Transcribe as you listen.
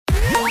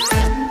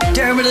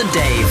Dermot and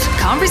Dave.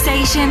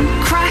 Conversation,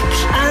 crack,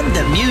 And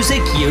the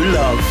music you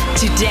love.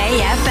 Today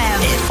FM.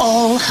 It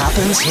all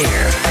happens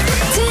here.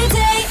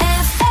 Today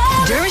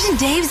FM. Dermot and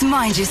Dave's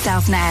Mind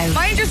Yourself Now.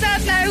 Mind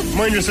yourself now.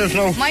 Mind yourself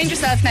now. Mind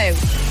yourself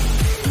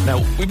now.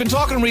 Now, we've been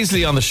talking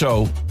recently on the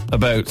show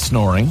about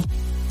snoring,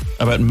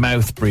 about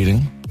mouth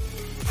breathing,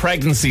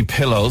 pregnancy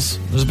pillows.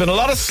 There's been a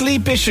lot of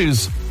sleep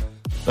issues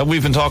that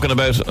we've been talking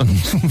about, and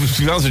to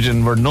be honest with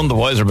you, we're none the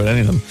wiser about any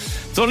of them.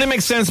 So it only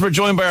makes sense we're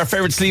joined by our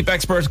favourite sleep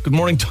expert. Good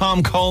morning,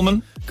 Tom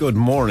Coleman. Good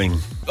morning.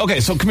 Okay,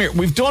 so come here.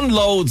 We've done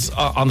loads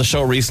on the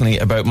show recently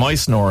about my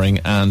snoring,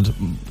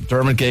 and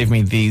Dermot gave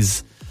me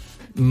these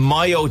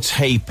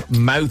Myotape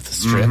mouth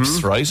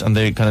strips, right? And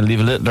they kind of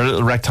leave they're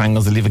little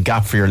rectangles, they leave a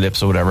gap for your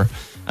lips or whatever.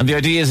 And the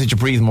idea is that you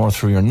breathe more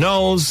through your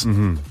nose.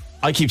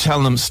 I keep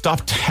telling them,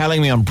 stop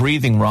telling me I'm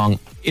breathing wrong.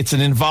 It's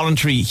an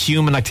involuntary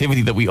human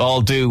activity that we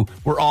all do.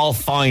 We're all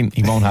fine.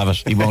 He won't have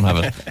it. He won't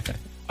have it.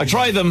 I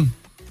tried them,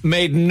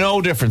 made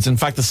no difference. In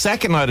fact, the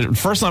second night,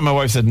 first night my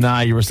wife said,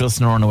 nah, you were still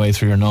snoring away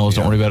through your nose.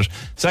 Don't worry about it.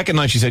 Second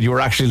night she said, you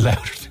were actually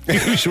louder than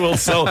usual.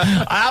 So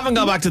I haven't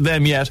gone back to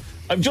them yet.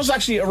 I've just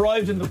actually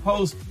arrived in the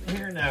post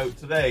here now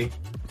today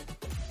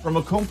from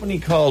a company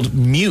called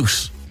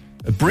Mute.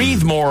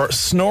 Breathe more,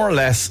 snore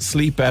less,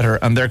 sleep better.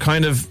 And they're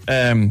kind of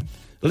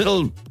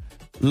little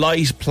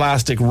light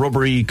plastic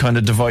rubbery kind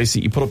of device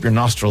that you put up your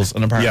nostrils,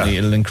 and apparently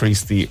it'll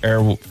increase the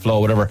airflow,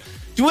 whatever.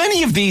 Do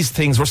any of these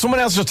things where someone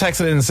else just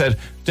texted in and said,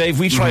 Dave,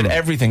 we tried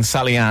everything.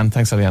 Sally Ann,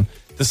 thanks Sally Ann.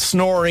 The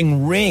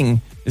snoring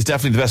ring is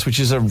definitely the best, which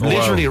is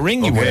literally a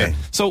ring you wear.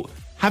 So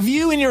have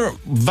you, in your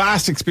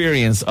vast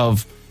experience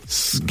of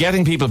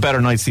getting people better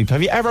night's sleep,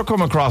 have you ever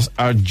come across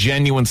a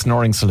genuine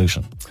snoring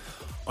solution?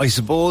 I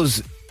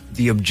suppose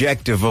the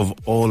objective of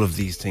all of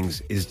these things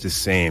is the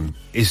same,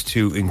 is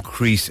to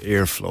increase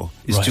airflow,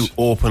 is to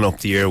open up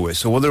the airways.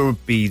 So whether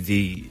it be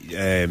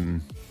the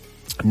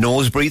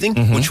nose breathing,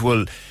 which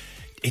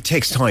it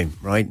takes time,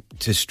 right,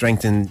 to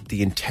strengthen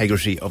the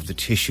integrity of the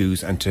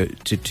tissues and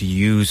to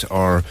use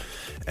our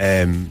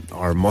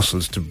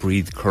muscles to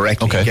breathe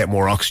correctly and get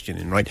more oxygen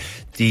in, right?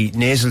 The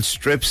nasal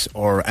strips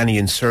or any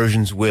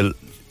insertions will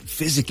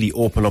physically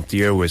open up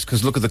the airways,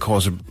 because look at the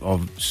cause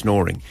of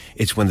snoring.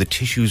 It's when the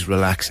tissues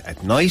relax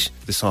at night,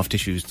 the soft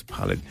tissues, the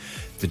palate,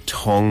 the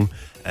tongue,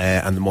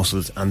 and the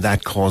muscles, and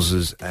that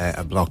causes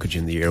a blockage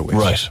in the airways.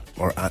 Right.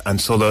 And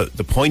so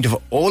the point of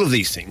all of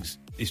these things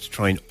is to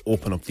try and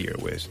open up the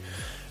airways.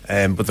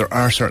 But there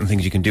are certain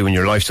things you can do in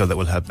your lifestyle that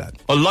will help that.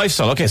 Oh,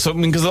 lifestyle. Okay, so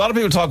because a lot of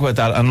people talk about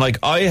that, and like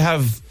I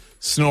have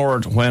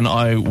snored when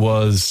I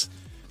was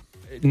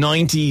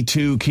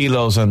 92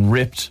 kilos and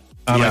ripped.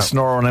 And I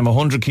snore when I'm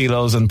 100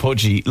 kilos and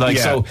pudgy.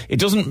 So it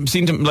doesn't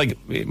seem to, like,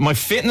 my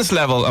fitness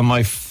level and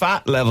my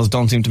fat levels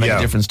don't seem to make a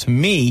difference. To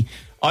me,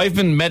 I've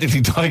been medically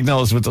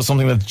diagnosed with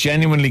something that's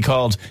genuinely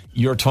called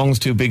your tongue's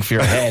too big for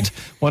your head.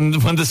 When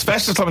the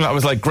specialist told me that, I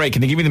was like, great,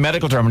 can you give me the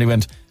medical term? And he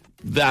went,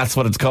 that's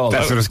what it's called.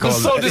 That's what it's called. I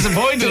was so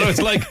disappointed. I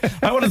was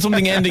like, I wanted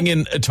something ending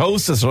in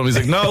atosis. So he's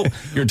like, no,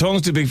 your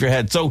tongue's too big for your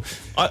head. So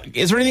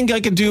is there anything I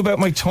can do about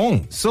my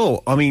tongue?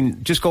 So, I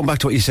mean, just going back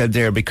to what you said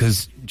there,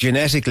 because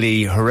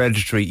genetically,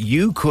 hereditary,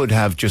 you could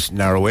have just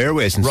narrow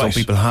airways, and some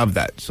people have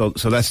that. So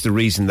that's the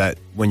reason that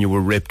when you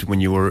were ripped, when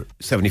you were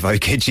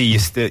 75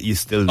 kg, you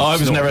still. I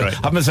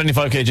haven't been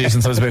 75 kg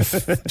since I was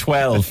about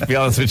 12. To be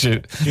honest with you,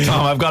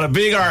 Tom, I've got a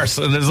big arse,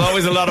 and there's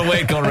always a lot of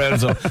weight going around.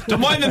 So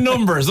don't mind the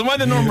numbers. Don't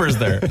mind the numbers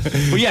there.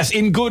 But yes,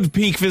 in good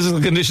peak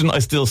physical condition, I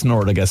still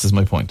snored, I guess is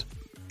my point.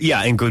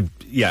 Yeah,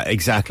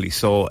 exactly.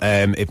 So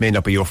it may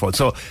not be your fault.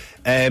 So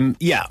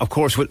of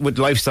course, with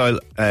lifestyle,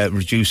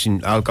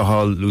 reducing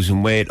alcohol,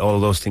 losing weight, all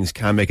those things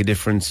can make a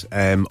difference.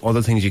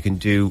 Other things you can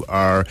do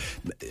are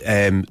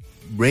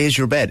raise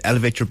your bed,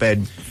 elevate your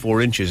bed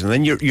 4 inches, and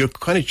then you're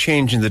kind of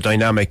changing the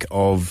dynamic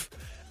of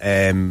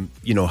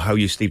how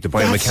you sleep, the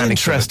biomechanics. That's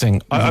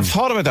interesting. I've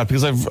thought about that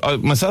because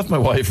I've myself and my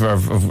wife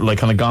have like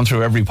kind of gone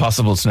through every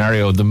possible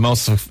scenario. The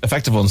most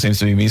effective one seems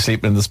to be me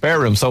sleeping in the spare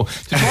room. So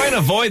to try and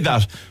avoid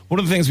that, one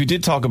of the things we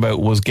did talk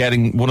about was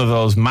getting one of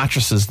those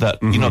mattresses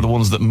that, the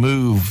ones that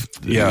move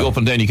up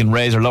and down, you can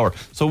raise or lower.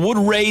 So would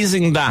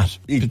raising that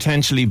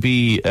potentially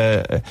be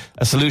a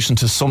solution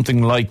to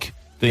something like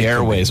the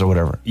airways or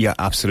whatever? Yeah,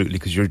 absolutely,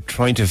 because you're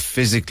trying to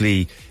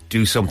physically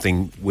do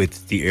something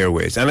with the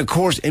airways, and of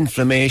course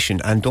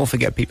inflammation. And don't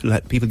forget, people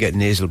get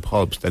nasal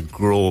polyps that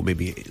grow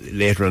maybe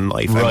later in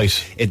life. Right.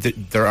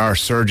 There are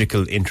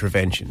surgical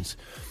interventions.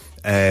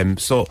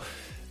 So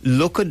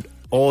look at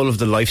all of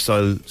the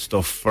lifestyle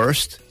stuff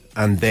first,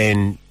 and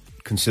then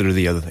consider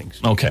the other things.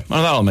 Okay,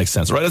 well, that all makes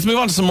sense. Right, let's move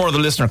on to some more of the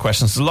listener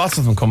questions. There's lots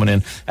of them coming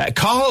in.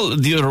 Cathal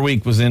the other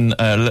week was in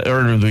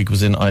earlier in the week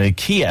was in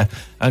IKEA,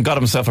 and got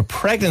himself a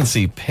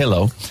pregnancy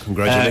pillow.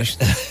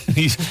 Congratulations.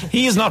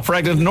 He is not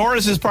pregnant, nor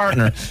is his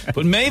partner.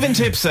 But Maven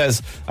Tip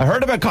says, I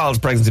heard about Colin's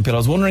pregnancy pillow. I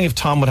was wondering if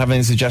Tom would have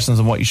any suggestions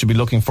on what you should be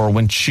looking for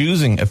when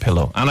choosing a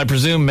pillow. And I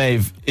presume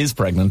Maeve is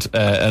pregnant,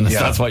 and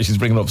that's why she's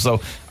bringing it up.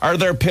 So are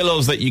there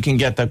pillows that you can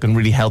get that can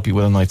really help you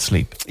with a night's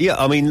sleep? Yeah,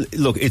 I mean,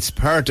 look, it's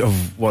part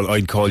of what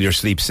I'd call your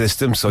sleep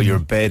system. So your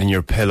bed and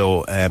your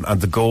pillow, and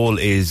the goal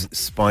is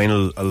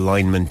spinal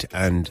alignment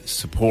and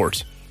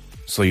support.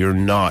 So you're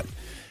not,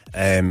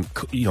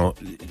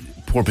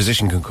 poor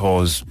position can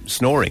cause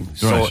snoring. Right.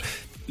 So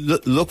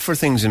look for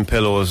things in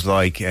pillows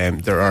like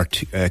there are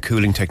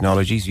cooling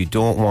technologies. You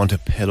don't want a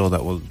pillow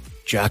that will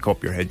jack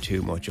up your head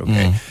too much,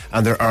 okay?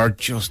 And there are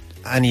just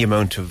any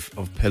amount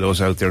of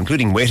pillows out there,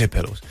 including weighted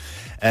pillows.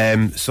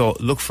 So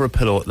look for a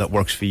pillow that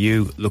works for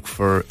you. Look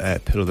for a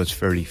pillow that's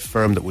fairly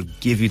firm, that will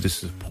give you the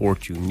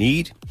support you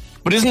need.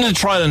 But isn't it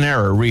trial and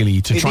error,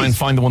 really, to try and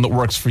find the one that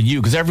works for you?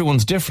 Because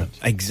everyone's different.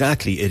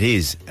 Exactly, it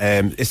is.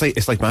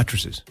 It's like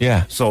mattresses.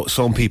 Yeah. So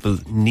some people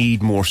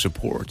need more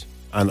support,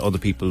 and other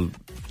people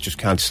just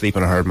can't sleep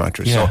on a hard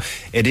mattress. Yeah.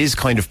 So it is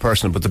kind of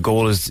personal, but the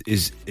goal is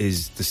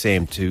the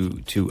same,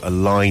 to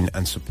align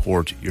and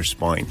support your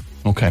spine.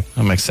 Okay,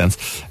 that makes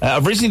sense.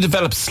 I've recently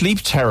developed sleep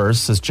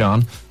terrors, says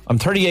John. I'm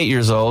 38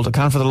 years old. I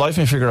can't for the life of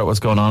me figure out what's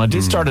going on. I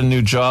did start a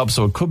new job,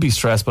 so it could be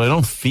stress, but I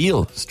don't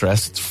feel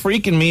stressed. It's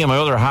freaking me and my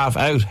other half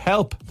out.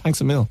 Help. Thanks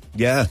a mil.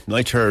 Yeah,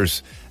 night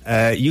terrors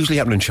usually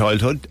happen in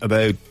childhood.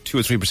 About 2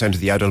 or 3% of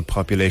the adult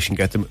population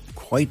get them.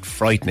 Quite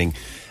frightening.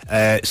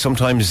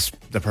 Sometimes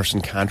the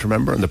person can't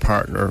remember and the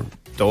partner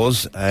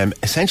does.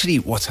 Essentially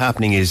what's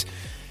happening is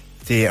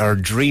they are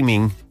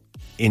dreaming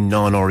in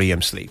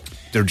non-REM sleep.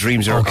 Their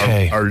dreams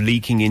are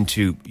leaking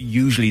into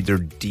usually their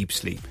deep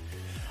sleep,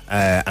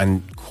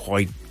 and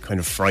quite kind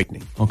of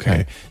frightening.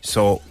 Okay.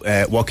 So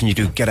what can you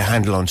do? Get a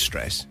handle on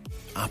stress.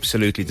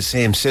 Absolutely. The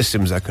same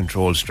systems that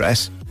control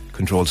stress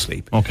control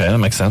sleep. Okay, that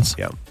makes sense.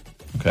 Yeah.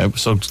 Okay,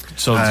 so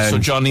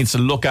John needs to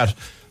look at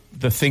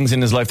the things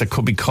in his life that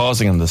could be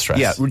causing him the stress.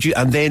 Yeah,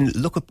 and then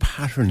look at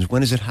patterns.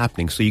 When is it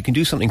happening? So you can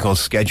do something called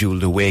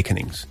scheduled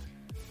awakenings.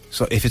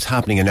 So if it's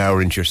happening an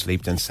hour into your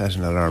sleep, then set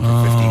an alarm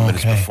for 15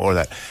 minutes before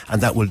that,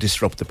 and that will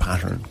disrupt the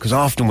pattern. Because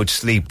often with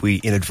sleep, we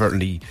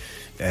inadvertently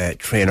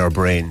train our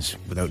brains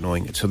without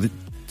knowing it. So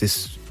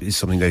this is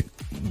something that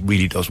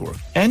really does work.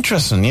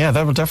 Interesting. Yeah,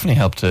 that will definitely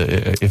help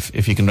to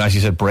if you can, as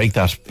you said, break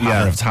that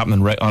pattern if it's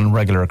happening on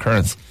regular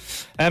occurrence.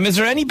 Is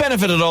there any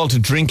benefit at all to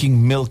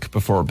drinking milk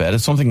before bed?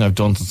 It's something I've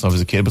done since I was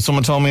a kid, but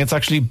someone told me it's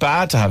actually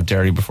bad to have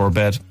dairy before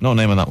bed. No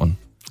name on that one.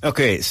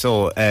 Okay,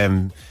 so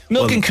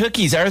milk and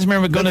cookies. I always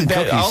remember going to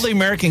bed. All the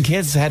American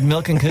kids had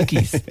milk and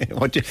cookies.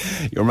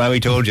 Your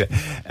mammy told you.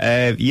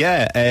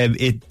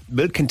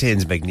 Milk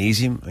contains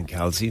magnesium and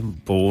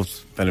calcium,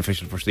 both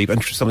beneficial for sleep,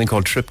 and something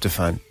called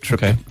tryptophan.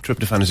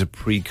 Tryptophan is a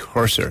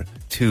precursor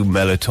to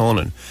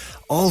melatonin.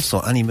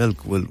 Also, any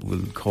milk will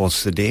cause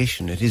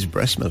sedation. It is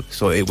breast milk,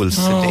 so it will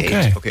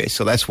sedate. Okay,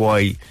 so that's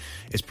why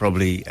it's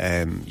probably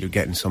you're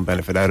getting some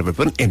benefit out of it,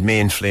 but it may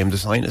inflame the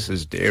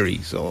sinuses, dairy.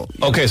 So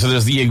okay, so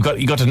there's you got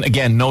to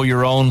again know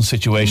your own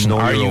situation.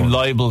 Are you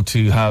liable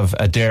to have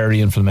a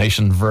dairy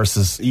inflammation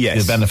versus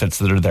the benefits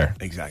that are there?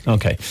 Exactly.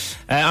 Okay,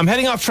 I'm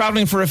heading off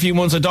traveling for a few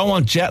months. I don't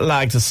want jet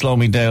lag to slow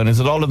me down. Is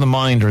it all in the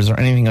mind, or is there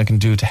anything I can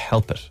do to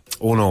help it?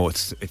 Oh no,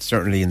 it's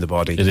certainly in the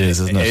body. It is,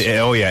 isn't it?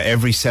 Oh yeah,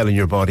 every cell in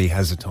your body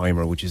has a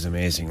timer, which is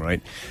amazing,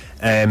 right?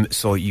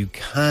 So you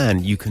can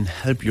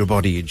help your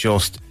body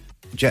adjust.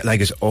 Jet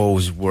lag is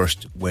always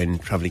worst when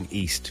travelling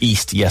east.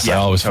 East, yes, I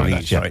always find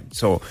that. Yeah. Right.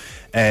 So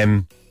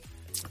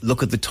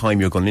look at the time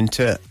you're going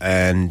into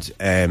and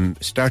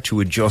start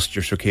to adjust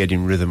your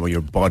circadian rhythm or your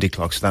body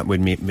clock. So that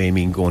may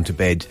mean going to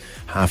bed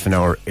half an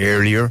hour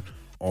earlier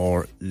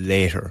or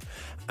later.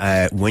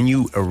 When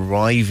you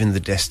arrive in the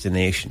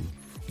destination,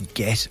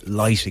 get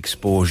light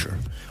exposure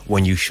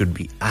when you should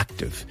be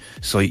active.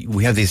 So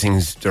we have these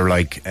things, they're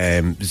like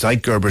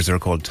Zeitgebers, they're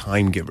called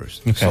time givers.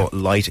 Okay. So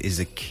light is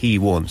a key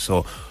one.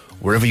 So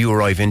wherever you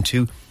arrive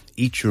into,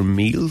 eat your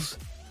meals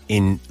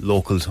in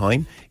local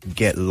time,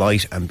 get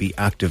light and be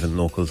active in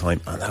local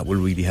time, and that will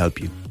really help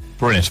you.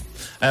 Brilliant.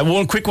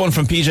 One quick one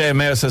from PJ and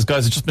Mayo says,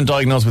 guys, I've just been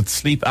diagnosed with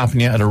sleep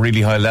apnea at a really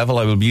high level.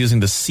 I will be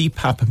using the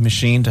CPAP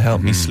machine to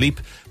help me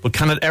sleep, but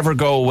can it ever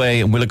go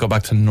away and will it go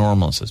back to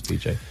normal, says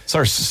PJ?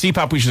 Sorry,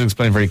 CPAP we should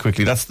explain very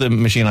quickly. That's the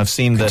machine I've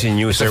seen.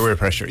 Continuous airway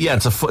pressure. Yeah,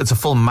 it's a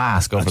full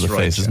mask over the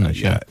face, isn't it?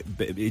 Yeah.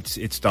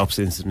 It stops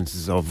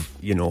incidences of,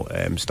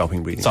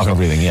 stopping breathing. Stopping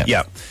breathing, yeah.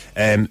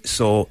 Yeah.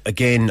 So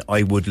again,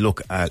 I would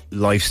look at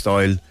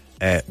lifestyle,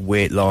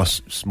 weight loss,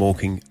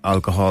 smoking,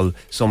 alcohol.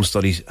 Some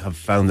studies have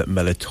found that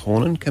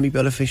melatonin can be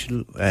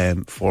beneficial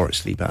for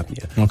sleep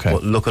apnea. Okay.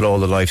 But look at all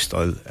the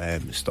lifestyle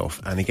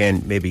stuff, and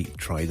again, maybe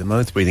try the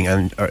mouth breathing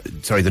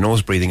the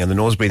nose breathing. And the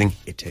nose breathing,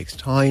 it takes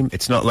time.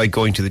 It's not like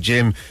going to the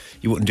gym.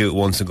 You wouldn't do it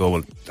once and go,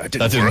 well, that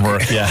didn't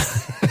work. Yeah.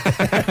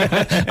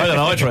 I don't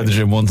know. I tried the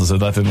gym once and said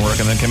that didn't work,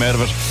 and then came out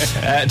of it.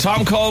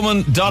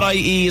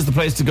 TomColeman.ie is the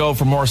place to go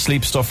for more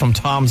sleep stuff from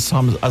Tom.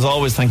 Tom, as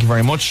always, thank you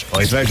very much.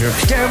 My pleasure.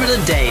 Dermot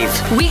and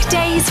Dave.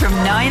 Weekdays from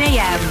 9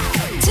 a.m.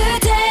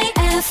 Today.